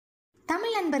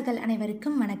நண்பர்கள்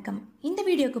அனைவருக்கும் வணக்கம். இந்த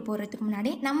வீடியோக்கு போறதுக்கு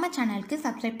முன்னாடி நம்ம சேனலுக்கு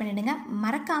சப்ஸ்கிரைப் பண்ணிடுங்க.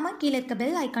 மறக்காம கீழ இருக்க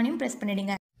பெல் ஐகானையும் பிரஸ்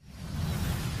பண்ணிடுங்க.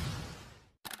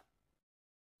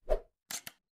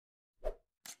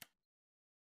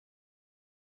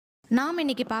 நாம்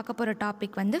இன்னைக்கு பார்க்க போகிற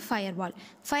டாபிக் வந்து ஃபயர்வால்.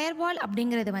 ஃபயர்வால்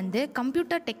அப்படிங்கிறது வந்து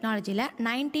கம்ப்யூட்டர் டெக்னாலஜியில்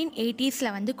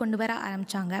 1980s கொண்டு வர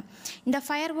ஆரம்பித்தாங்க. இந்த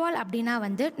ஃபயர்வால் அப்படின்னா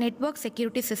வந்து நெட்வொர்க்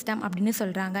செக்யூரிட்டி சிஸ்டம் அப்படின்னு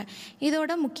சொல்கிறாங்க.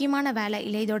 இதோட முக்கியமான வேலை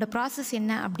இல்லை இதோட ப்ராசஸ்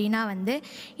என்ன அப்படின்னா வந்து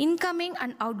இன்கமிங்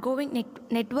அண்ட் அவுட்கோயிங்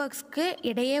நெட்வொர்க்ஸ்க்கு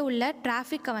இடையே உள்ள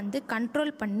டிராஃபிக்கை வந்து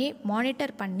கண்ட்ரோல் பண்ணி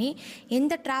மானிட்டர் பண்ணி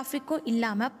எந்த டிராஃபிக்கும்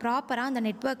இல்லாமல் ப்ராப்பராக அந்த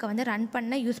நெட்வொர்க்கை வந்து ரன்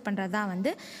பண்ண யூஸ் பண்ணுறது தான்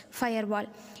வந்து ஃபயர்வால்.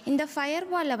 இந்த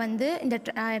ஃபயர்வாலில் வந்து இந்த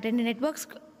ரெண்டு நெட்வொர்க்ஸ்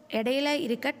இடையில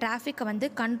இருக்க டிராஃபிக்கை வந்து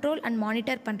கண்ட்ரோல் அண்ட்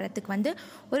மானிட்டர் பண்ணுறதுக்கு வந்து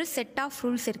ஒரு செட் ஆஃப்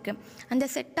ரூல்ஸ் இருக்குது. அந்த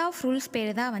செட் ஆஃப் ரூல்ஸ்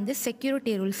பேர் தான் வந்து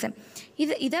செக்யூரிட்டி ரூல்ஸு.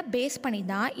 இதை பேஸ் பண்ணி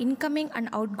தான் இன்கமிங் அண்ட்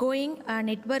அவுட்கோயிங்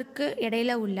நெட்வொர்க்கு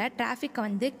இடையில உள்ள டிராஃபிக்கை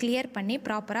வந்து கிளியர் பண்ணி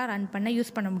ப்ராப்பராக ரன் பண்ண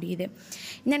யூஸ் பண்ண முடியுது.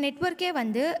 இந்த நெட்வொர்க்கே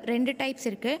வந்து ரெண்டு டைப்ஸ்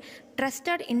இருக்குது.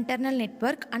 Trusted internal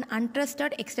network and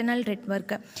untrusted external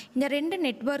network. இந்த ரெண்டு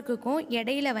நெட்வொர்க்குக்கும்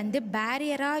இடையில வந்து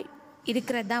பேரியராக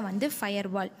இருக்கிறது தான் வந்து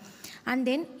ஃபயர்வால். அண்ட்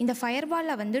தென் இந்த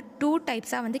ஃபயர்வாலில் வந்து 2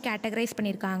 டைப்ஸாக வந்து கேட்டகரைஸ்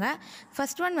பண்ணியிருக்காங்க.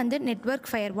 ஃபர்ஸ்ட் ஒன் வந்து நெட்வொர்க்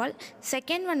ஃபயர்வால்,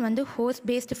 செகண்ட் ஒன் வந்து host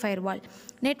based firewall.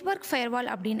 Network firewall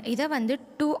அப்படின்னு இதை வந்து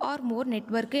 2 or more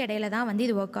நெட்வொர்க்கு இடையில தான் வந்து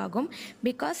இது ஒர்க் ஆகும்.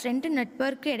 பிகாஸ் 2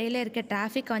 நெட்வொர்க்கு இடையில இருக்க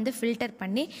டிராஃபிக்கை வந்து ஃபில்டர்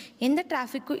பண்ணி எந்த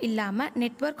டிராஃபிக்கும் இல்லாமல்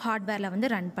நெட்வொர்க் ஹார்ட்வேரில் வந்து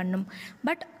ரன் பண்ணும்.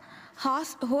 பட்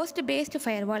ஹோஸ்ட் பேஸ்டு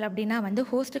ஃபயர்வால் அப்படின்னா வந்து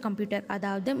ஹோஸ்ட் கம்ப்யூட்டர்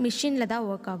அதாவது மிஷினில் தான்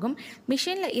ஒர்க் ஆகும்.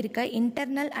 மிஷினில் இருக்க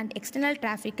இன்டர்னல் அண்ட் எக்ஸ்டர்னல்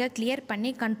டிராஃபிக்கை கிளியர் பண்ணி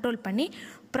கண்ட்ரோல் பண்ணி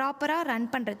ப்ராப்பராக ரன்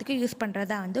பண்ணுறதுக்கு யூஸ்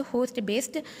பண்ணுறதா வந்து ஹோஸ்ட்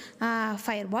பேஸ்டு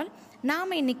ஃபயர்வால்.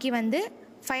 நாம் இன்றைக்கி வந்து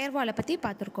ஃபயர்வாலை பற்றி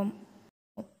பார்த்துருக்கோம்.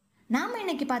 நாம்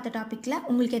இன்றைக்கி பார்த்த டாப்பிக்கில்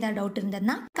உங்களுக்கு ஏதாவது டவுட்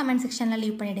இருந்ததுன்னா கமெண்ட் செக்ஷனில்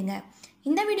லீவ் பண்ணிவிடுங்க.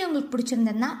 இந்த வீடியோ உங்களுக்கு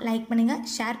பிடிச்சிருந்ததுன்னா லைக் பண்ணுங்கள்,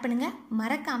 ஷேர் பண்ணுங்கள்,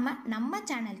 மறக்காமல் நம்ம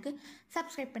சேனலுக்கு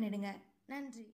சப்ஸ்கிரைப் பண்ணிவிடுங்க. நன்றி.